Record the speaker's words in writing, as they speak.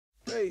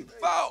3,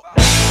 4.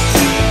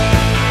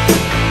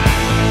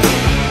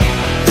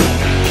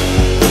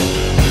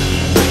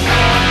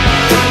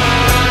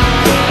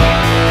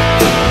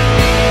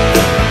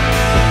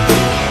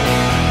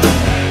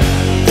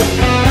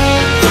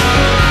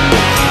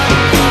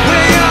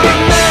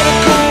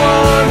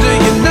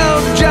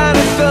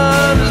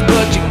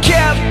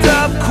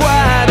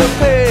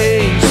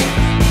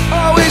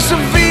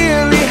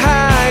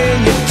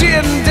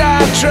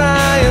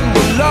 Trying,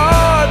 but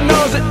Lord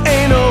knows it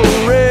ain't no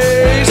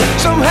race.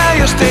 Somehow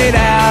you stayed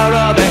out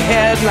of the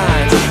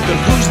headlines, the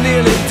who's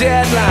nearly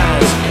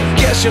deadlines.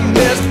 Guess you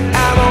missed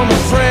out on the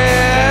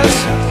press.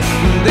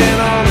 And then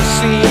on the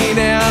scene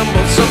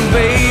ambled some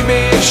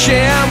baby in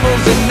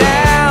shambles, and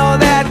now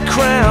that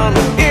crown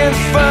of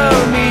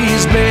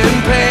infamy's been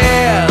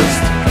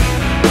passed.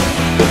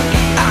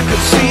 I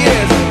could see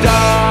it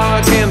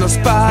dark in the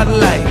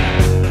spotlight.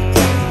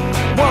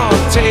 One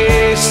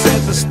taste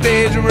set the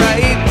stage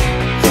right.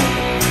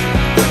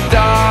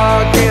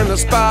 Dark in the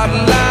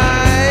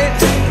spotlight,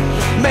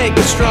 make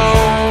it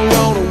strong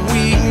on a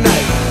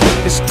weeknight.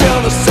 It's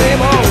still the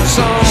same old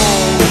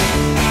song.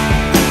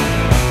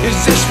 Is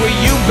this where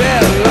you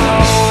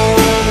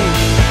belong?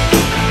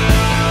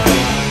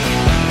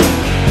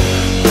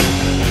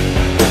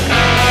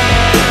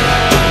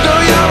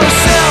 Though you're a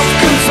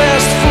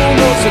self-confessed fool,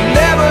 no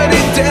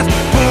celebrity death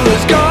pool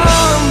is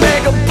gonna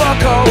make a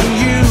buck on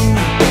you.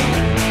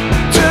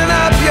 Turn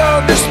up your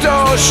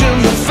distortion,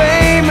 the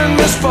fame and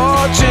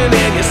misfortune,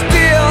 and you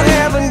still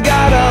haven't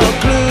got a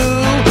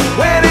clue.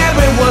 When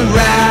everyone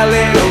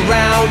rallied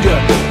around you,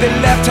 they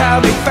left how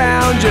they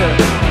found you.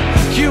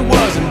 You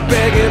wasn't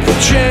begging for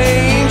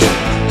change.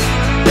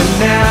 And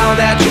now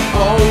that you're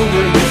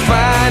older, you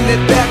find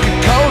it that could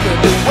colder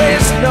to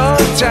waste no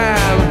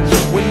time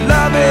when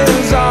love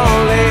is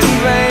all in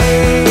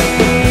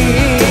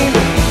vain.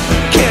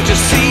 Can't you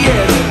see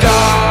it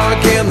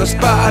dark in the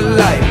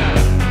spotlight?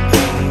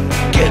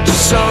 Get your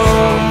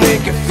song,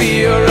 make it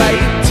feel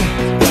right.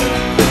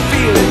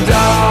 Feeling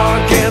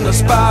dark in the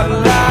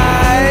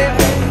spotlight,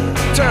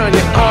 turn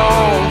you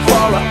on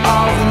for an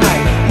all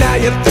night. Now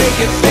you think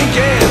you're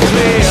thinking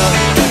clear.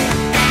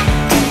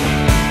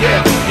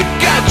 Yeah, you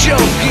got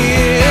your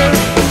gear.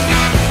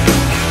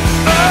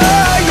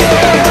 Oh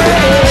yeah.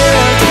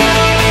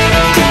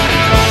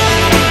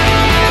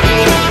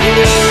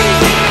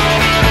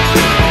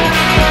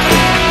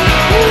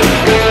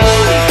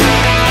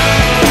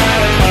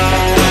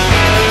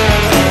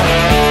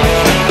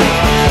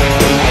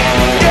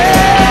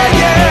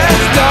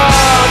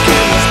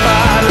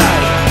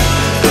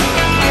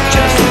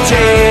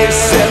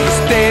 Set the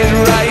stage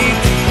right.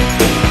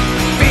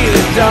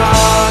 Feeling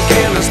dark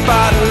in the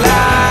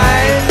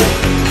spotlight.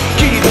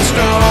 Keep it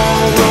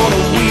strong on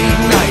a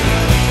weeknight.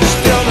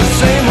 Still the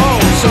same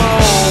old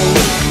song.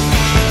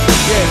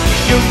 Yeah,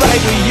 you're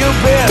right where you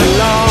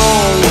belong.